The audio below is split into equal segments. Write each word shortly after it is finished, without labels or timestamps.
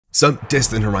So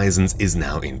Distant Horizons is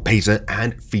now in beta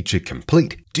and feature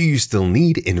complete. Do you still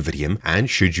need Nvidium, and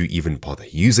should you even bother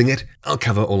using it? I'll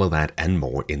cover all of that and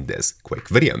more in this quick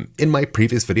video. In my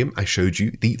previous video, I showed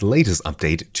you the latest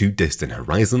update to Distant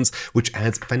Horizons, which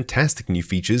adds fantastic new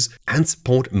features and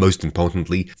support, most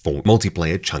importantly, for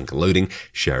multiplayer chunk loading,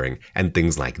 sharing, and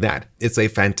things like that. It's a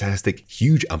fantastic,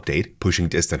 huge update pushing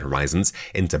Distant Horizons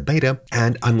into beta,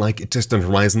 and unlike Distant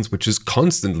Horizons, which is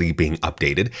constantly being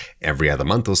updated every other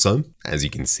month or so, as you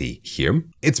can see here,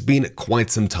 it's been quite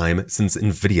some time since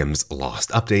Nvidium's last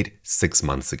update 6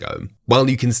 months ago. While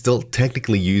you can still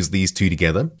technically use these two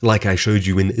together, like I showed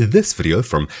you in this video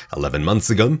from 11 months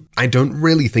ago, I don't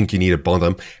really think you need to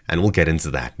bother, and we'll get into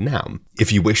that now.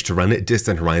 If you wish to run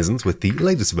Distant Horizons with the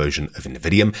latest version of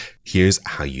Nvidium, here's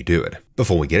how you do it.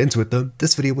 Before we get into it though,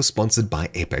 this video was sponsored by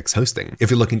Apex Hosting.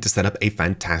 If you're looking to set up a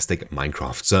fantastic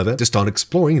Minecraft server to start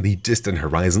exploring the Distant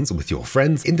Horizons with your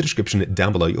friends, in the description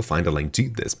down below you'll find a link to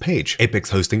this page. Apex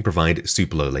Hosting provide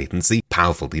super low latency,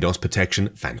 powerful DDoS protection,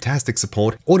 fantastic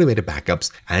support, automated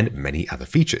backups, and many other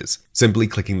features. Simply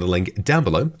clicking the link down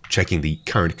below, checking the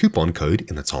current coupon code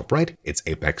in the top right, it's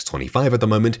APEX25 at the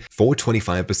moment, for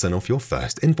 25% off your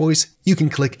first invoice. You can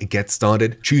click Get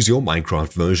Started, choose your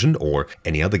Minecraft version or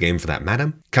any other game for that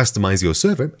matter, customize your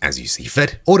server as you see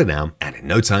fit, order now, and in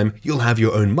no time, you'll have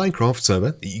your own Minecraft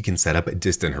server that you can set up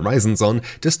Distant Horizons on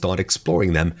to start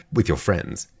exploring them with your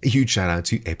friends. A huge shout out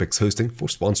to Apex Hosting for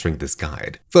sponsoring this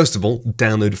guide. First of all,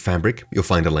 download Fabric. You'll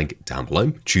find a link down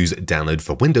below. Choose Download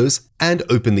for Windows and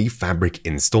open the Fabric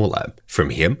installer. From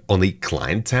here, on the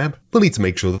Client tab, we'll need to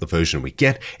make sure that the version we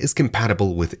get is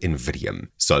compatible with Nvidium.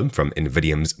 So from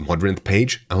Nvidium's Modrinth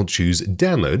page, I'll choose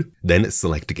Download, then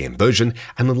select a game version,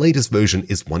 and the latest version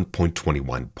is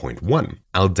 1.21.1.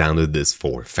 I'll download this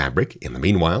for Fabric in the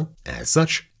meanwhile, as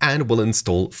such, and we'll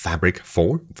install Fabric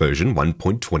for version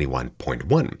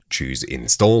 1.21.1. Choose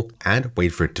Install and wait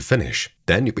for it to finish.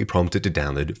 Then you'll be prompted to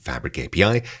download Fabric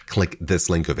API. Click this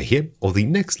link over here or the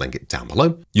next link down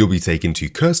below. You'll be taken to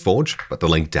CurseForge, but the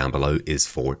link down below is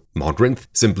for Modrinth.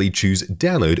 Simply choose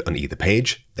Download on either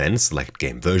page, then select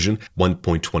game version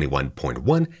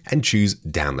 1.21.1 and choose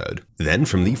Download. Then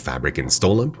from the Fabric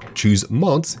installer, choose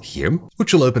Mods here,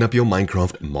 which will open up your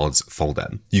Minecraft Mods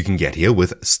folder. You can get here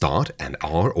with Start and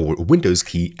R or Windows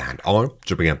key and R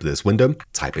to bring up this window.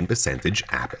 Type in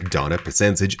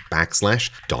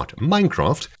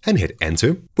 %app.data%\Minecraft and hit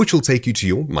Enter, which will take you to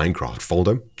your Minecraft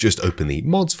folder. Just open the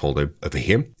Mods folder over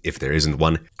here. If there isn't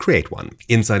one, create one.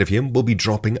 Inside of here, we'll be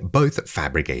dropping both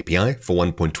Fabric API for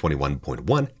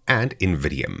 1.21.1 and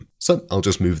Nvidium. So I'll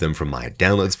just move them from my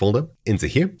downloads folder into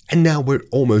here, and now we're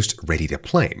almost ready to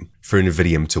play. For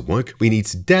Nvidium to work, we need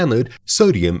to download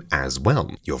Sodium as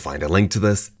well. You'll find a link to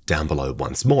this down below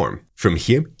once more. From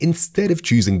here, instead of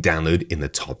choosing download in the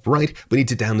top right, we need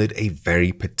to download a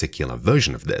very particular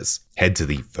version of this. Head to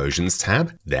the Versions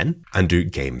tab, then under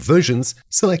Game Versions,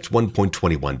 select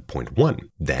 1.21.1.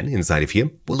 Then inside of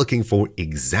here, we're looking for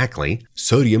exactly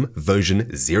Sodium version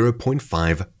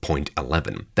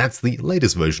 0.5.11. That's the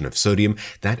latest version of Sodium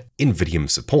that Nvidium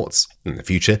supports. In the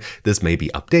future, this may be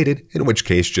updated, in which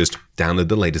case just download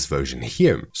the latest version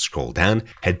here. Scroll down,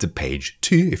 head to page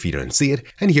 2 if you don't see it,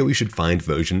 and here we should find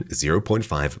version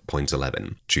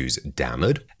 0.5.11. Choose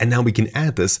Download, and now we can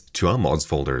add this to our mods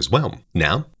folder as well.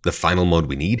 Now, the final mod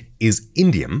we need is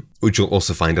Indium, which you'll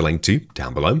also find a link to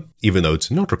down below. Even though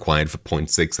it's not required for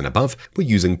 0.6 and above, we're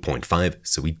using 0.5,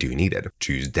 so we do need it.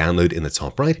 Choose Download in the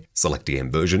top right, select the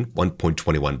game version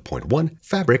 1.21.1,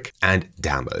 Fabric, and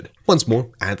Download. Once more,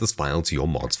 add this file to your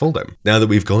mods folder. Now that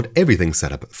we've got everything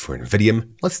set up for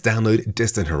Nvidium, let's download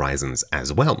Distant Horizons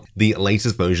as well. The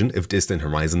latest version of Distant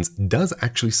Horizons does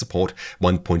actually support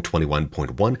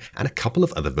 1.21.1 and a couple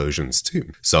of other versions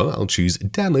too. So I'll choose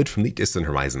Download from the Distant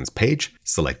Horizons page,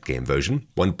 select game version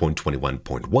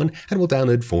 1.21.1, and we'll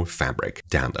download for Fabric.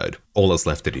 Download. All that's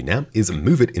left to do now is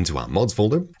move it into our mods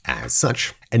folder as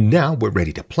such, and now we're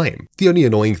ready to play. The only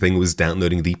annoying thing was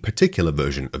downloading the particular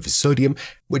version of Sodium,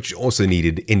 which also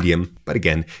needed Indium, but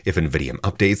again, if Nvidium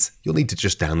updates, you'll need to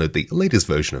just download the latest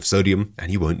version of Sodium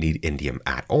and you won't need Indium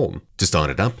at all. To start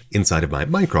it up, inside of my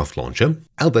Minecraft launcher,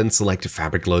 I'll then select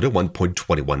Fabric Loader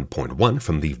 1.21.1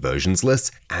 from the versions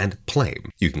list and play.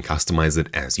 You can customize it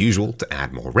as usual to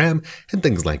add more RAM and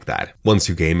things like that. Once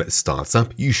your game starts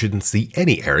up, you shouldn't see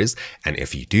any errors and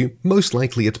if you do, most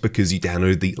likely it's because you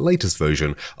downloaded the latest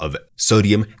version of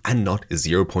Sodium and not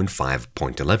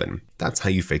 0.5.11. That's how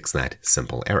you fix that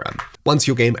simple error. Once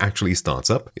your game actually starts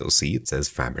up, you'll see it says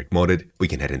Fabric Modded. We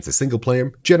can head into single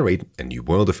player, generate a new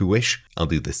world if we wish. I'll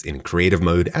do this in creative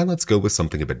mode, and let's go with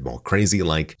something a bit more crazy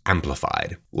like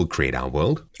Amplified. We'll create our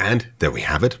world, and there we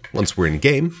have it. Once we're in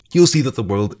game, you'll see that the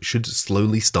world should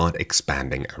slowly start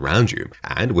expanding around you.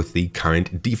 And with the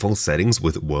current default settings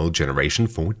with world generation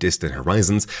for Distant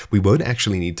Horizons, we won't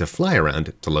actually need to fly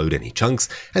around to load any chunks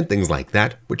and things like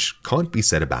that, which can't be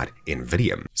said about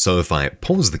Nvidium. So if I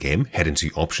pause the game, head into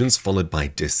options followed by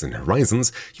Distant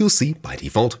Horizons, you'll see by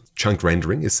default, chunk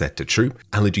rendering is set to true,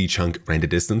 allergy chunk render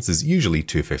distance is usually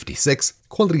 256,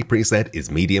 quality preset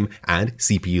is medium, and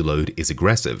CPU load is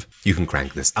aggressive. You can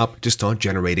crank this up to start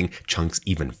generating chunks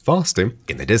even faster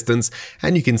in the distance,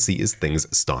 and you can see as things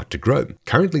start to grow.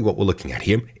 Currently what we're looking at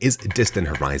here is Distant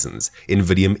Horizons.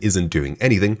 Nvidium isn't doing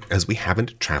anything as we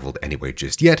haven't traveled anywhere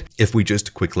just yet. If we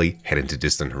just quickly head into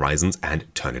Distant Horizons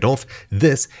and turn it off,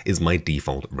 this is my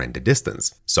default render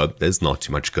distance. So there's not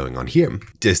too much going on here.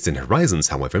 Distant Horizons,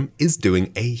 however, is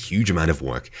doing a huge amount of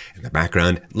work in the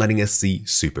background, letting us see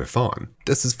super far.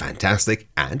 This is fantastic,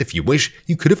 and if you wish,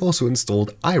 you could have also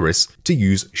installed Iris to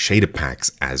use shader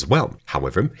packs as well.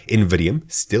 However, Nvidium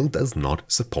still does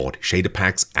not support shader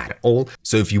packs at all,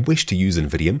 so if you wish to use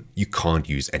Nvidium, you can't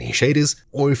use any shaders,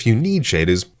 or if you need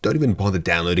shaders, don't even bother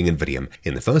downloading Nvidium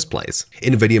in the first place.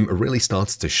 Nvidium really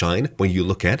starts to shine when you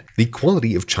look at the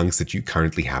quality of chunks that you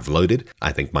currently have loaded.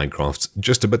 I think Minecraft's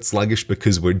just a bit sluggish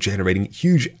because we're generating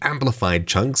huge amplified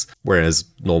chunks, whereas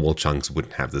normal chunks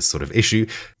wouldn't have this sort of issue.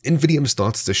 Nvidium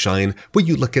starts to shine where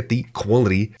you look at the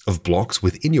quality of blocks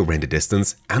within your render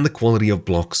distance and the quality of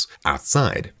blocks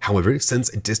outside. However, since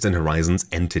Distant Horizons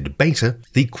entered beta,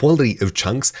 the quality of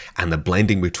chunks and the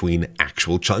blending between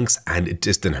actual chunks and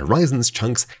Distant Horizons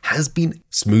chunks has been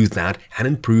smoothed out and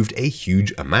improved a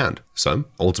huge amount. So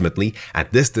ultimately,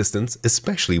 at this distance,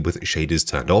 especially with shaders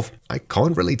turned off, I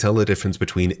can't really tell the difference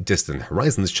between Distant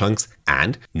Horizons chunks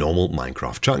and normal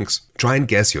Minecraft chunks. Try and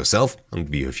guess yourself. I'll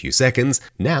give you a few seconds.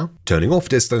 Now, turning off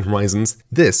Distant Horizons,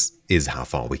 this is how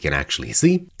far we can actually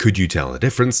see. Could you tell the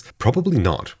difference? Probably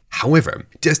not. However,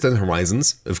 Distant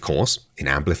Horizons, of course, in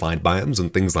amplified biomes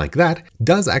and things like that,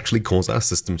 does actually cause our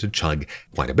system to chug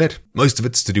quite a bit. Most of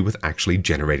it's to do with actually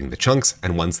generating the chunks,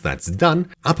 and once that's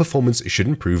done, our performance should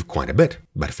improve quite a bit.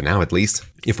 But for now at least,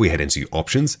 if we head into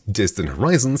options, Distant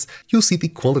Horizons, you'll see the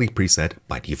quality preset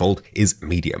by default is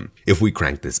medium. If we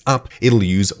crank this up, it'll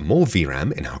use more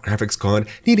VRAM in our graphics card,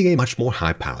 needing a much more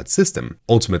high-powered system.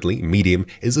 Ultimately, medium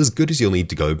is as good as you'll need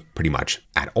to go pretty much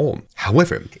at all.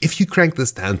 However, if you crank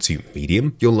this down to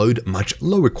medium, you'll load much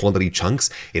lower quality chunks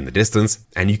in the distance,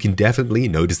 and you can definitely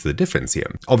notice the difference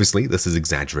here. Obviously, this is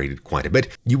exaggerated quite a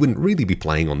bit. You wouldn't really be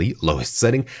playing on the lowest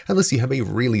setting unless you have a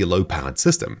really low-powered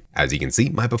system. As you can see,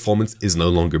 my performance is no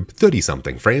longer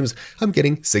 30-something frames, I'm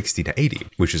getting 60 to 80,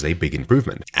 which is a big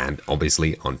improvement. And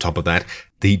obviously, on top of that,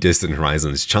 the Distant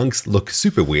Horizons chunks look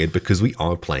super weird because we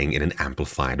are playing in an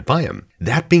amplified biome.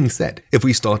 That being said, if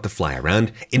we start to fly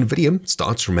around, Nvidium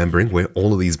starts remembering where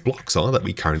all of these blocks are that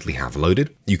we currently have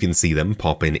loaded. You can see them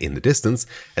pop in the distance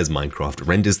as Minecraft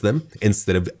renders them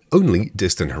instead of only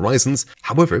Distant Horizons.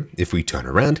 However, if we turn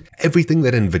around, everything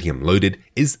that Nvidium loaded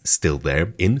is still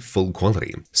there in full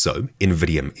quality. So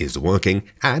Nvidium is working,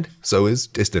 and so is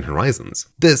Distant Horizons.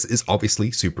 This is obviously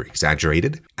super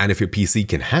exaggerated, and if your PC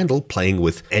can handle playing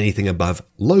with anything above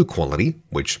low quality,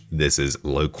 which this is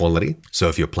low quality, so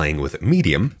if you're playing with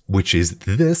medium, which is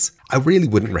this, I really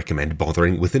wouldn't recommend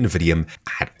bothering with Nvidium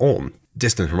at all.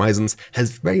 Distant Horizons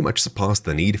has very much surpassed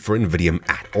the need for Nvidium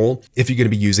at all. If you're going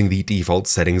to be using the default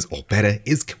settings or better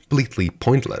is completely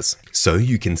pointless. So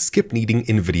you can skip needing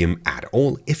Nvidium at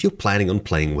all if you're planning on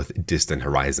playing with Distant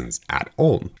Horizons at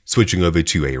all. Switching over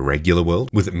to a regular world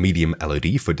with medium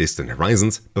LOD for Distant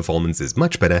Horizons, performance is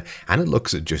much better and it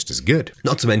looks just as good.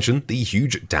 Not to mention the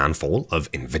huge downfall of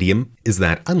Nvidium is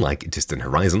that unlike Distant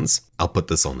Horizons, I'll put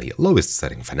this on the lowest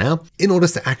setting for now, in order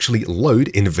to actually load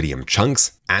Nvidium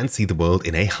chunks and see the world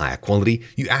in a higher quality,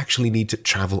 you actually need to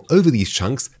travel over these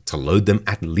chunks to load them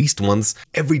at least once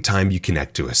every time you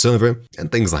connect to a server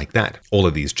and things like that. All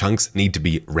of these chunks need to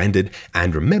be rendered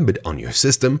and remembered on your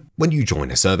system when you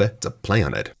join a server to play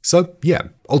on it. So yeah,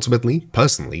 ultimately,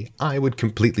 personally, I would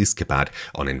completely skip out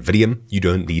on Nvidium. You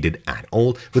don't need it at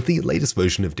all with the latest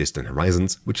version of Distant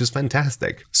Horizons, which is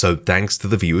fantastic. So thanks to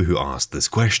the viewer who asked this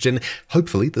question.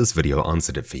 Hopefully this video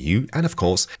answered it for you and of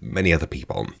course many other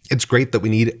people. It's great that we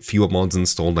need fewer mods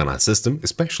installed on our system,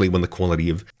 especially when the quality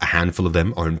of a handful of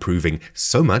them are improving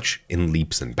so much in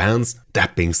leaps and bounds.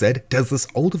 That being said, does this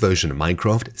older version of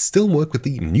Minecraft still work with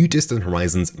the new Distant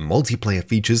Horizons multiplayer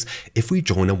features if we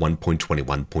join a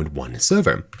 1.21.1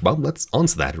 server? Well, let's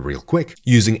answer that real quick.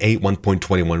 Using a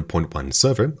 1.21.1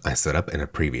 server I set up in a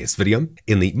previous video,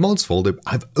 in the mods folder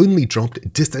I've only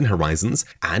dropped Distant Horizons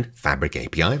and Fabric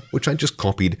API, which I just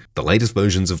copied the latest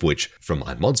versions of which from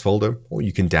my mods folder, or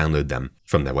you can download them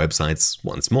from their websites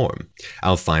once more.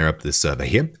 I'll fire up this server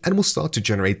here and we'll start to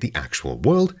generate the actual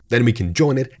world, then we can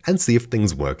join it and see if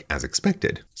things work as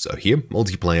expected. So here,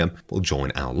 multiplayer will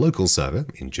join our local server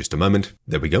in just a moment.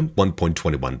 There we go,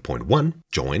 1.21.1,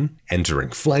 join,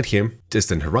 entering flight here.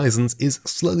 Distant Horizons is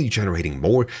slowly generating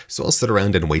more, so I'll sit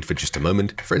around and wait for just a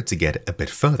moment for it to get a bit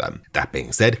further. That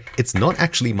being said, it's not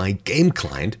actually my game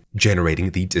client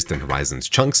generating the Distant Horizons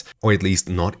chunks, or at least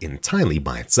not entirely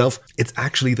by itself. It's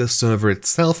actually the server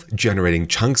itself generating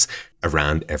chunks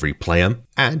around every player,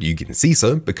 and you can see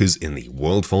so because in the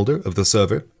world folder of the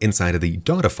server, inside of the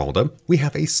data folder, we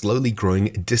have a slowly growing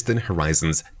Distant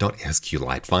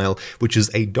Horizons.sqlite file, which is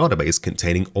a database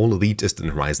containing all of the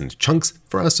Distant Horizons chunks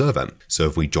for our server. So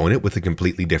if we join it with a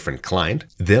completely different client,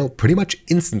 they'll pretty much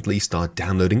instantly start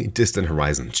downloading Distant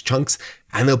Horizons chunks,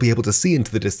 and they'll be able to see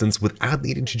into the distance without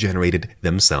needing to generate it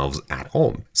themselves at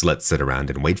all. So let's sit around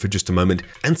and wait for just a moment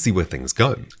and see where things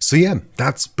go. So yeah,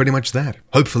 that's pretty much that.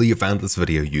 Hopefully you found this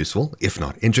video useful, if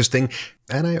not interesting,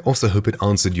 and I also hope it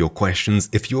answered your questions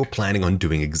if you're planning on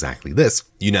doing exactly this.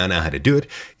 You now know how to do it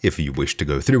if you wish to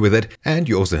go through with it, and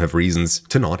you also have reasons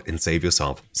to not and save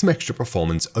yourself some extra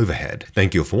performance overhead.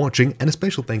 Thank you for watching, and a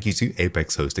special thank you to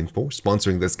Apex Hosting for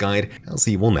sponsoring this guide. I'll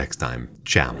see you all next time.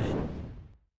 Ciao.